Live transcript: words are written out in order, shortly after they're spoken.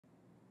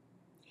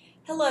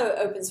Hello,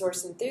 open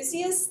source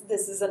enthusiasts.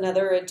 This is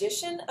another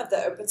edition of the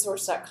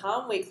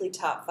Opensource.com Weekly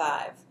Top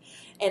 5,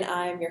 and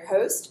I am your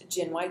host,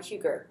 Jen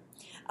White-Huger.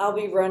 I'll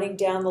be running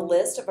down the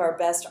list of our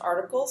best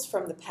articles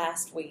from the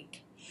past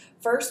week.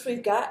 First,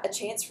 we've got a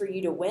chance for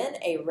you to win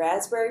a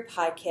Raspberry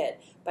Pi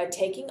kit by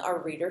taking our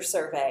reader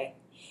survey.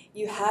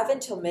 You have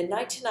until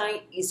midnight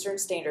tonight, Eastern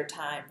Standard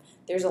Time.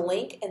 There's a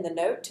link in the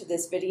note to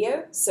this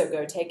video, so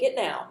go take it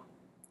now.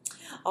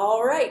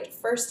 All right,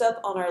 first up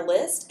on our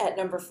list at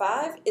number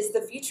 5 is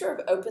The Future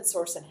of Open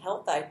Source and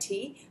Health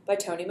IT by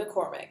Tony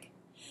McCormick.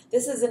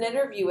 This is an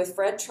interview with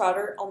Fred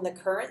Trotter on the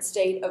current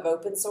state of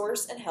open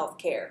source and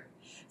healthcare.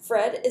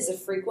 Fred is a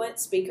frequent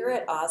speaker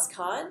at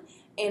OzCon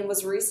and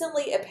was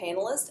recently a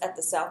panelist at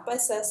the South by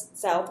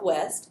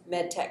Southwest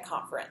MedTech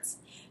Conference.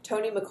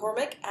 Tony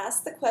McCormick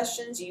asked the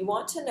questions you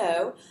want to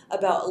know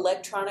about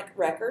electronic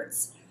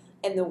records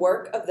and the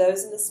work of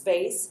those in the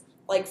space,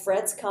 like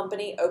Fred's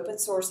company Open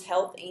Source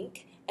Health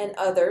Inc., and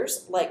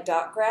others like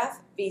DocGraph,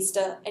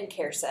 Vista, and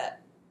CareSet.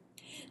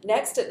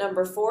 Next at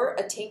number 4,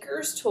 a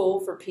tinkerer's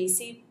tool for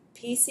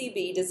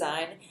PCB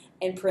design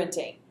and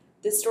printing.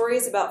 This story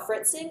is about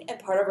Fritzing and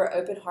part of our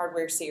Open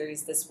Hardware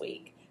series this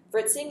week.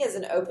 Fritzing is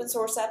an open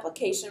source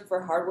application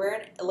for hardware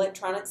and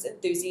electronics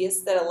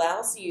enthusiasts that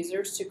allows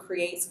users to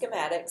create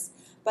schematics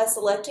by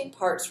selecting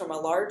parts from a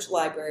large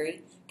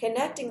library,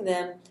 connecting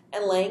them,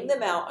 and laying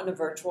them out on a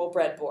virtual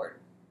breadboard.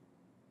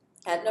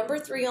 At number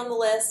 3 on the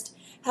list,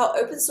 how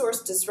open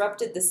source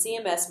disrupted the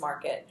CMS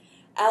market.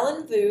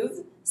 Alan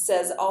Vuve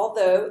says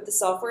although the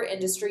software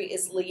industry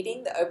is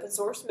leading the open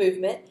source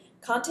movement,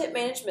 content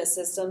management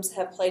systems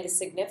have played a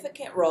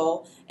significant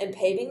role in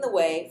paving the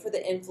way for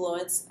the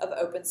influence of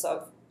open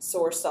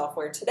source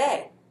software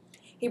today.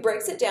 He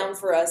breaks it down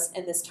for us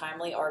in this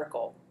timely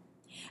article.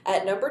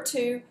 At number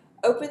 2,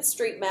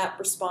 OpenStreetMap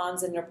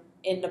responds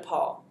in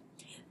Nepal.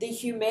 The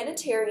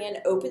humanitarian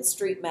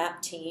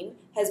OpenStreetMap team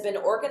has been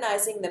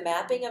organizing the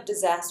mapping of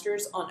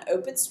disasters on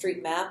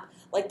OpenStreetMap,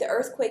 like the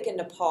earthquake in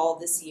Nepal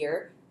this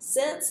year,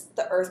 since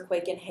the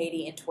earthquake in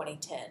Haiti in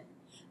 2010.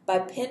 By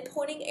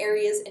pinpointing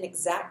areas in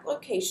exact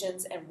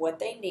locations and what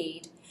they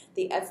need,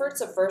 the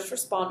efforts of first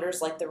responders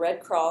like the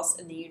Red Cross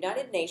and the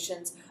United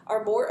Nations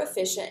are more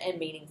efficient and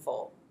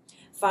meaningful.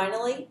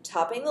 Finally,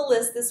 topping the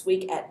list this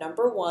week at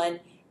number 1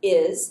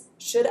 is,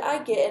 should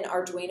I get an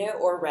Arduino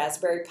or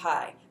Raspberry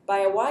Pi? By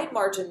a wide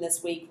margin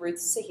this week, Ruth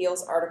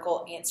Sahil's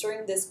article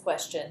answering this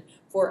question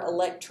for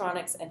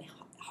electronics and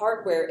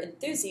hardware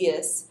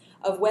enthusiasts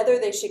of whether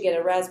they should get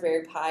a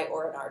Raspberry Pi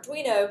or an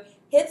Arduino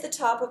hit the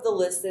top of the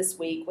list this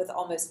week with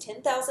almost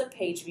 10,000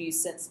 page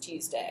views since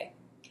Tuesday.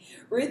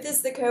 Ruth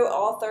is the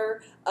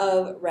co-author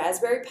of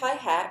Raspberry Pi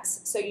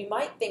Hacks, so you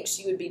might think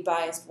she would be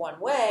biased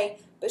one way,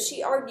 but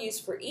she argues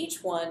for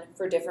each one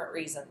for different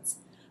reasons.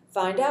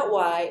 Find out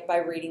why by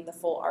reading the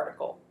full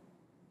article.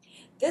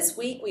 This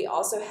week, we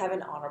also have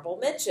an honorable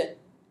mention.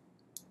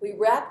 We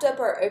wrapped up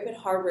our Open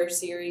Hardware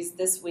series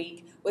this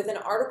week with an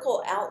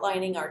article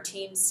outlining our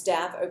team's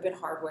Staff Open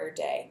Hardware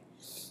Day,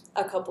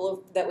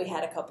 that we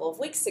had a couple of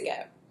weeks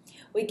ago.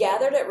 We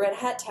gathered at Red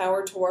Hat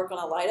Tower to work on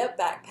a light-up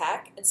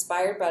backpack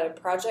inspired by a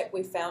project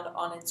we found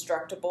on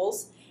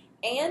Instructables,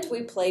 and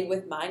we played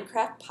with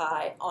Minecraft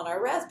Pi on our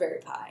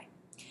Raspberry Pi.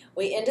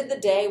 We ended the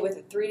day with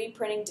a 3D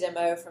printing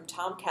demo from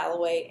Tom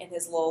Calloway and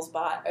his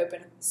Lulzbot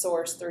open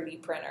source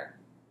 3D printer.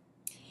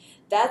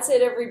 That's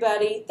it,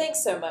 everybody.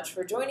 Thanks so much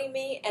for joining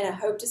me, and I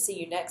hope to see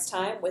you next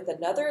time with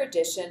another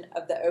edition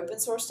of the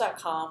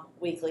Opensource.com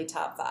Weekly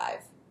Top 5.